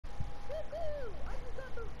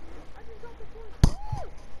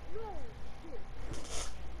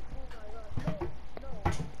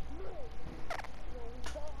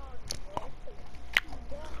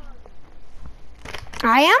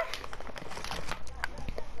I am?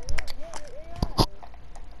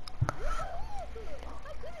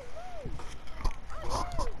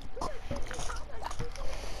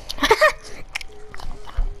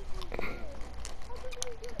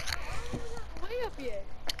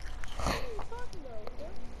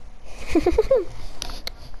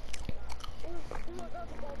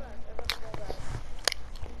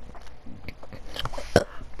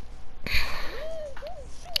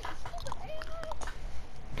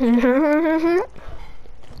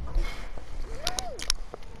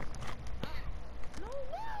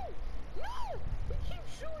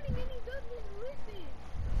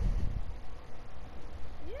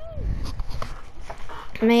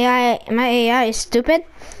 My AI is stupid.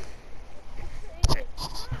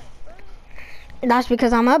 That's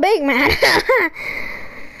because I'm a big man.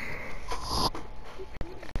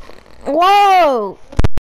 Whoa!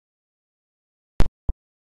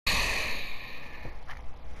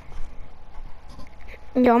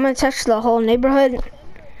 Yo, I'm gonna touch the whole neighborhood.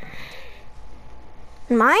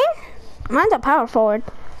 Mine? Mine's a power forward.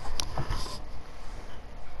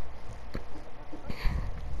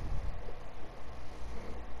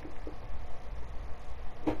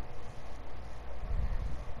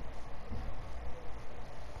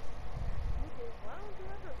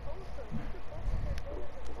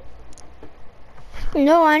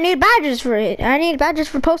 No, I need badges for it. I need badges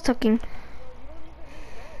for post hooking.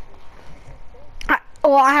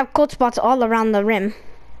 Well, I have cold spots all around the rim.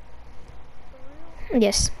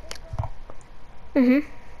 Yes. The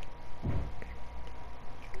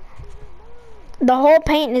whole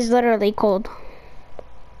paint is literally cold.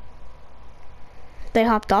 They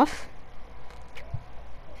hopped off.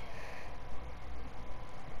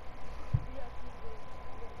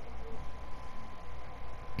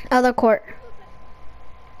 Other court.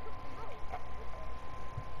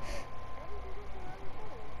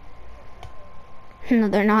 No,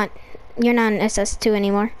 they're not. You're not an SS2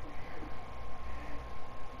 anymore.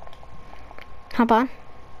 Hop on.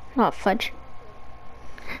 Oh, fudge.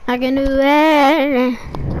 I can do it.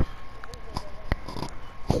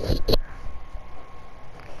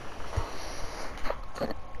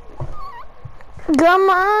 Come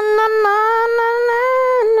on, na, na, na,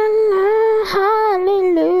 na, na,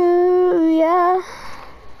 hallelujah.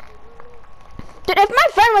 Dude, if my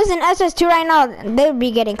friend was in SS2 right now, they would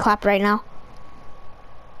be getting clapped right now.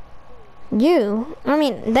 You? I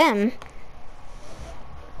mean, them.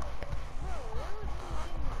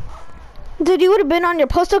 Dude, you would have been on your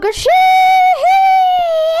post hooker.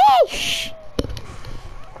 Sheesh.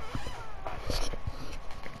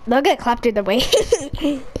 They'll get clapped either way.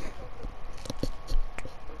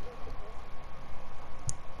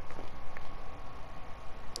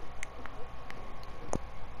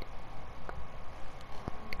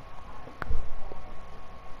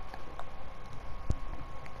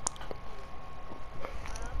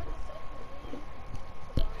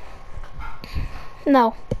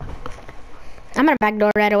 No. I'm gonna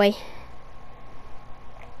backdoor right away.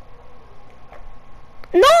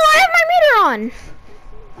 No, I have my meter on.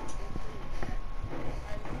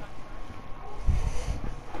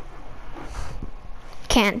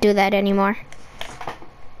 Can't do that anymore.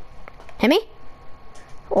 Hit me?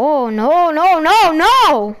 Oh, no, no, no,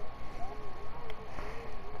 no!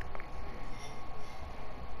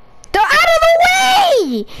 They're out of the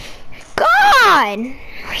way! God!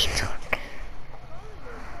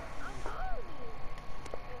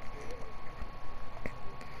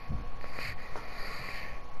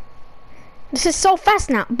 This is so fast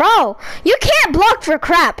now. Bro, you can't block for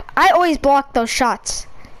crap. I always block those shots.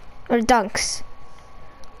 Or dunks.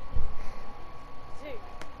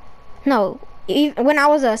 No, when I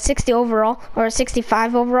was a 60 overall, or a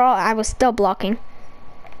 65 overall, I was still blocking.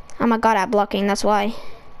 I'm a god at blocking, that's why.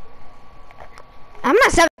 I'm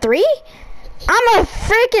not 7'3". I'm a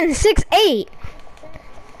freaking 6'8".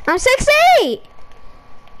 I'm 6'8".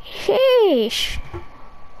 Sheesh.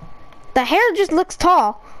 The hair just looks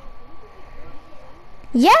tall.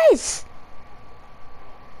 Yes.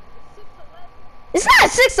 It's not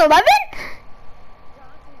 6'11".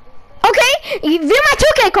 Okay, view my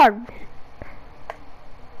 2K card.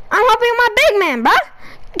 I'm helping my big man, bruh.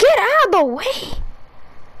 Get out of the way.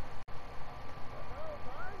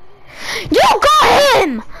 You got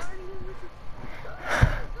him.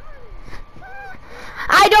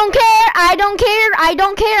 I don't care, I don't care, I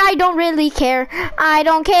don't care, I don't really care. I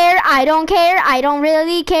don't care, I don't care, I don't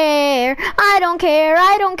really care. I don't care,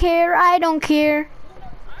 I don't care, I don't care.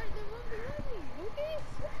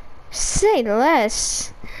 Say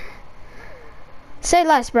less. Say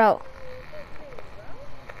less, bro.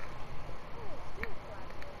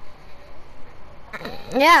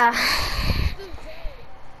 Yeah.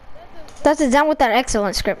 That's a Zen with an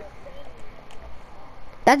excellent script.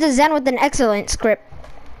 That's a Zen with an excellent script.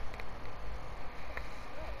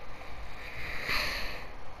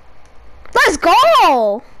 Let's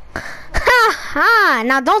go! Ha ha!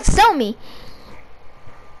 Now don't sell me.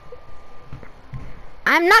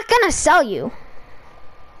 I'm not gonna sell you.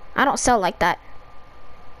 I don't sell like that.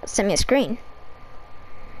 Send me a screen.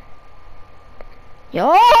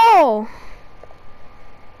 Yo!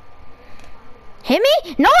 Hit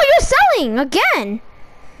me? No, you're selling again.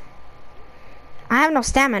 I have no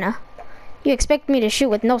stamina. You expect me to shoot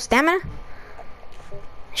with no stamina?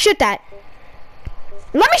 Shoot that.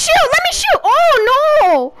 Let me shoot! Let me shoot! Oh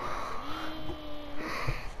no!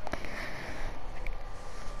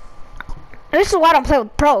 This is why I don't play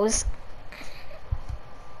with pros.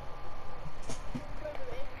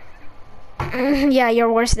 Yeah,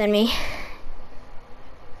 you're worse than me.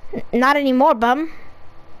 Not anymore, bum.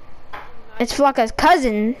 It's Flocka's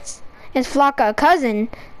cousins. It's Flocka's cousin.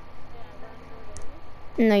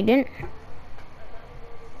 No, you didn't.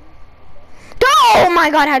 Oh my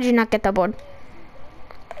god, how did you not get the board?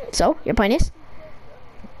 So, your point is?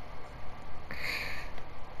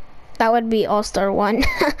 That would be All-Star 1.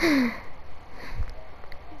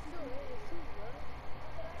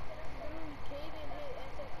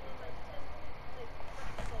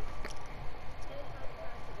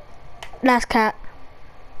 That's cat.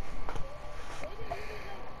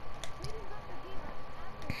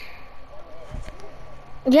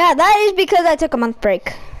 Yeah, that is because I took a month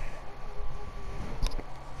break.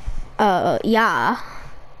 Yeah.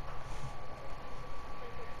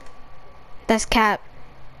 That's cap.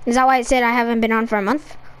 Is that why I said I haven't been on for a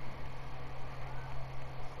month?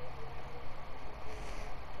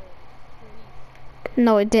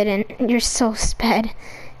 No, it didn't. You're so sped.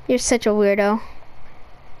 You're such a weirdo.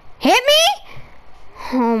 Hit me?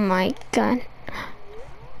 Oh my god.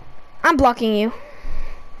 I'm blocking you.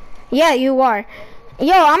 Yeah, you are.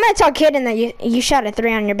 Yo, I'm gonna tell Kid that you shot a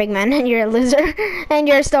 3 on your big man and you're a loser. And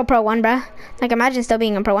you're still Pro 1, bruh. Like, imagine still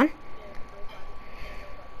being a Pro 1.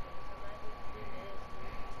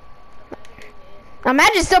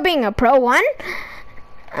 Imagine still being a Pro 1.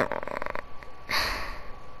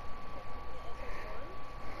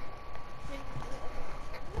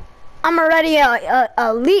 I'm already a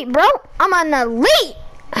elite, bro. I'm an elite.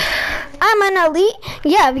 I'm an elite.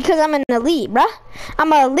 Yeah, because I'm an elite, bruh.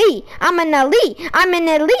 I'm an elite. I'm an elite. I'm an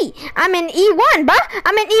elite. I'm an E1, bruh.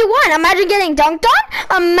 I'm an E1. Imagine getting dunked on.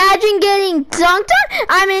 Imagine getting dunked on.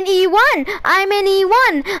 I'm an E1. I'm an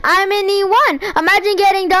E1. I'm an E1. Imagine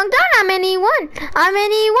getting dunked on. I'm an E1. I'm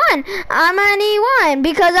an E1. I'm an E1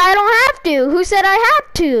 because I don't have to. Who said I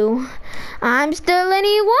have to? I'm still an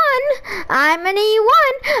E1. I'm an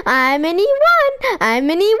E1. I'm an E1. I'm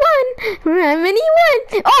an E1. I'm an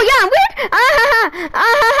E1. Oh yeah, I'm weird. Ah ha ha.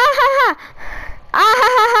 Ah ha ha ha. Ah ha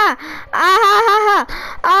ha ha. Ah ha ha ha.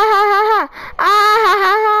 Ah ha ha ha. Ah ha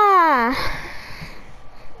ha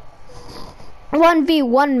ha.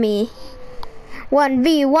 1v1 me.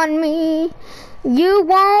 1v1 me. You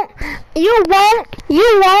won't. You won't.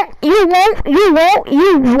 You won't. You won't. You won't.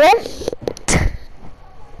 You won't.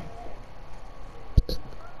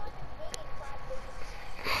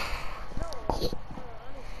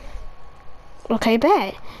 Okay,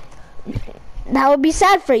 bet. That would be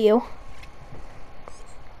sad for you.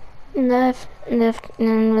 Left,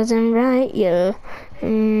 and wasn't right, yeah.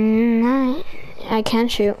 I can't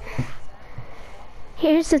shoot.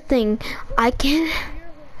 Here's the thing, I can.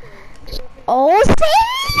 Oh, say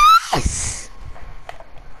yes!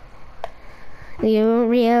 You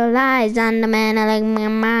realize I'm the man I like my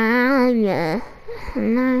mind, yeah.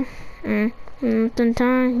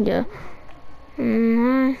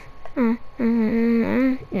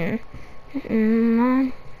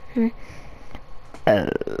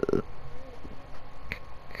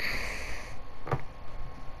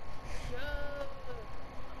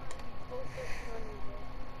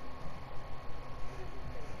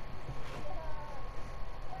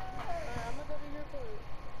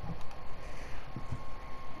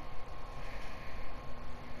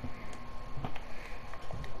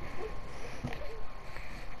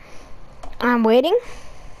 I'm waiting.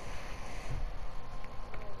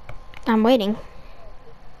 I'm waiting.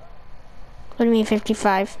 What do you mean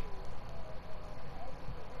 55?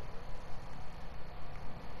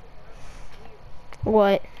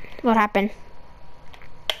 What? What happened?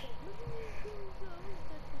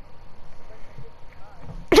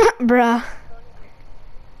 Bruh.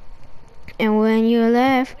 And when you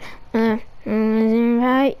left, wasn't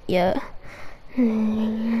right, yeah.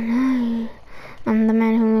 I'm the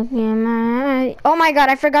man who looked in my eye. Oh my god,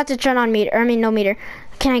 I forgot to turn on meter. I mean, no meter.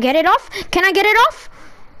 Can I get it off? Can I get it off?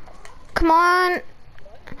 Come on.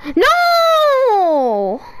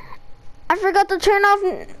 No! I forgot to turn off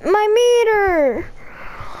my meter.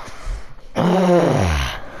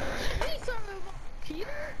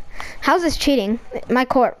 How's this cheating? My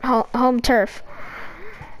court, home turf.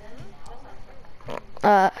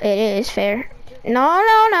 It is fair.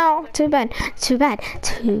 No. Too bad.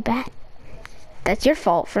 That's your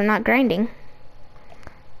fault for not grinding.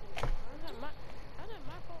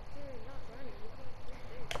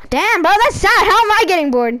 Damn, bro, that's sad. How am I getting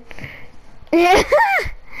bored?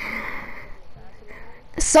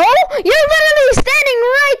 So? You're literally standing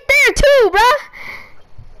right there too, bruh.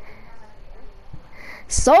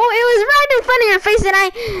 So? It was right in front of your face and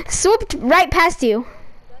I swooped right past you.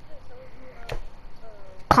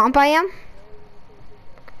 Comp I am?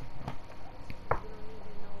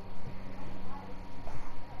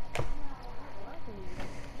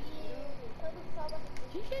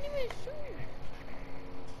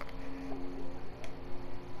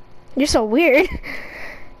 You're so weird.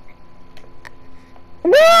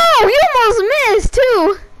 Whoa! He almost missed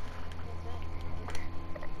too.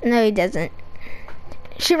 No, he doesn't.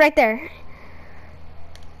 Shoot right there.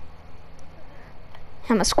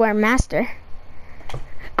 I'm a square master.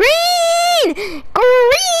 Green!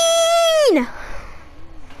 Green!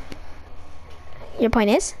 Your point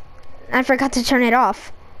is? I forgot to turn it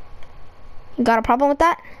off. You got a problem with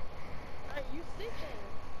that?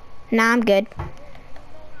 Nah, I'm good.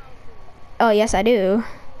 Oh, yes, I do.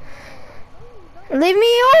 Leave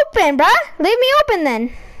me open, bruh. Leave me open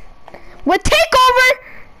then. With takeover!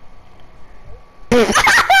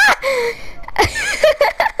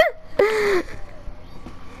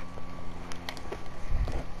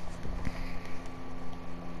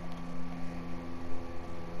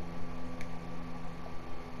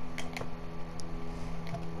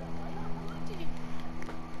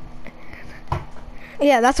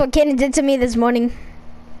 Yeah, that's what Kaden did to me this morning.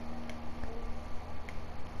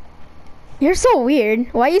 You're so weird.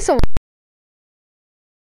 Why are you so...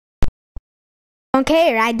 Don't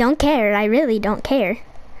care. I don't care. I really don't care.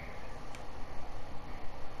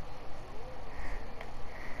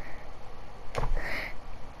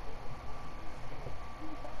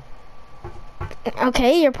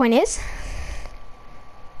 Okay, your point is?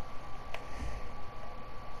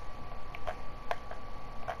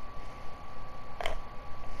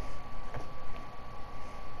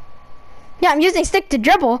 Yeah, I'm using stick to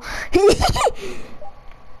dribble.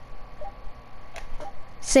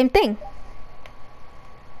 Same thing.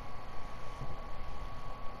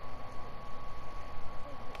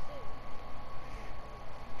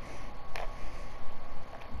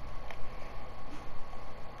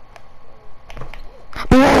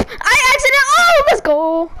 I accidentally. Oh, let's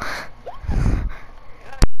go.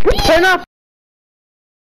 Turn up.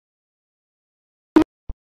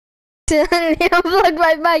 Unplug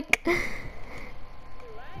my mic.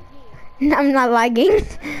 I'm not lagging.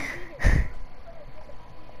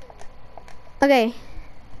 Okay.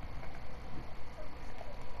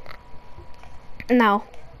 No.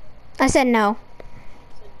 I said no.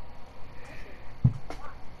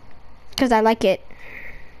 Because I like it.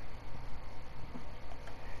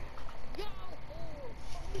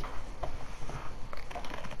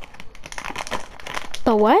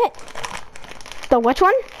 The what? The which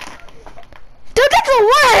one? Dude, that's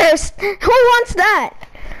the worst! Who wants that?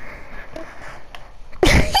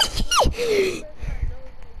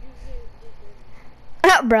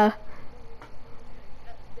 Bruh.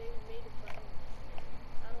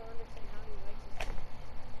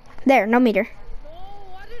 There, no meter. No,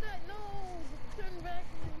 why did I know? Turn back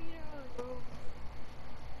the meter on, bro.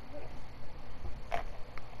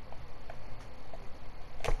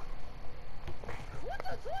 What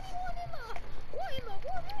the 21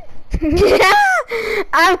 in the Yeah,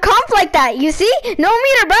 I'm comp like that. You see? No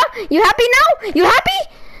meter, bro. You happy now? You happy?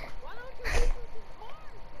 Why don't you listen to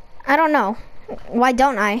Mark? I don't know. Why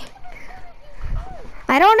don't I?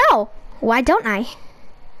 I don't know. Why don't I?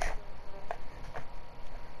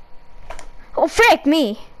 Oh, frick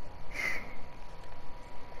me.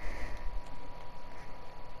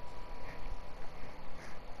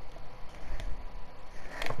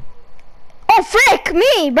 Oh, frick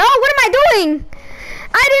me, bro. What am I doing?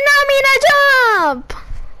 I did not mean to jump.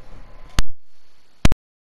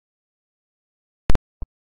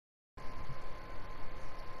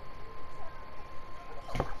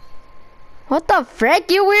 What the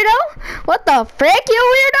frick, you weirdo? What the frick, you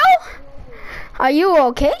weirdo? Are you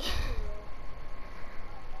okay?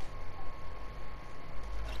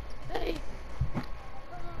 Hey, come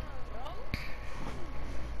on, bro.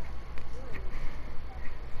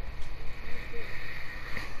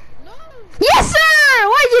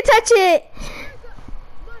 touch it.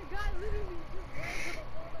 My guy literally just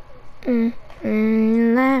ran to the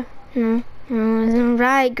phone. Left,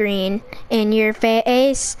 right, green. In your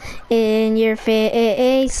face,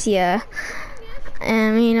 yeah.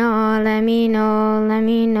 Let me know, let me know, let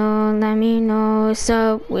me know, let me know what's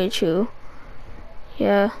up with you.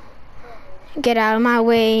 Yeah. Get out of my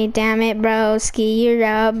way, damn it, broski, you're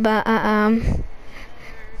up,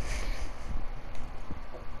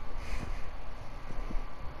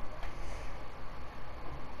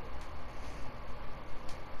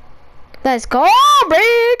 Let's go,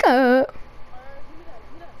 break up.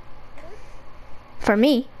 For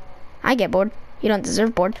me, I get bored. You don't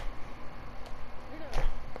deserve bored.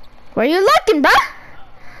 Where you looking, bruh?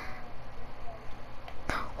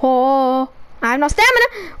 Oh, I have no stamina.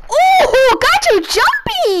 Oh, got you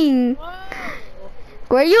jumping.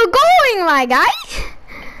 Where you going, my guy?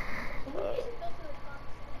 No,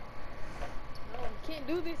 we can't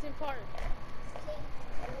do this in part.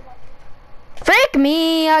 Frick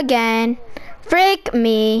me again. Frick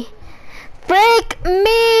me. Frick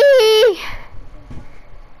me.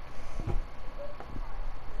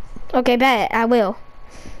 Okay, bet. I will.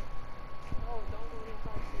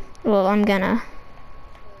 Well, I'm gonna.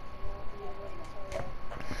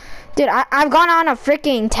 Dude, I've gone on a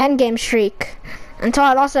freaking 10-game streak until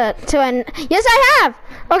I lost it to an. Yes, I have.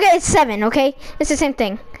 Okay, it's 7. Okay, it's the same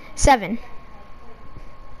thing. 7.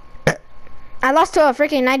 I lost to a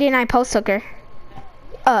freaking 99 post hooker.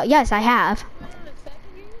 Yes, I have. You went on the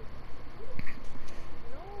second game?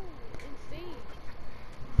 No, in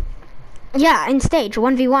stage. Yeah, in stage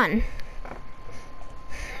 1v1.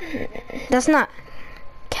 That's not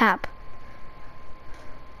cap.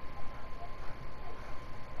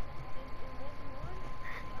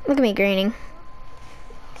 Look at me greening.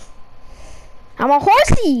 I'm a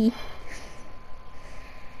horsey.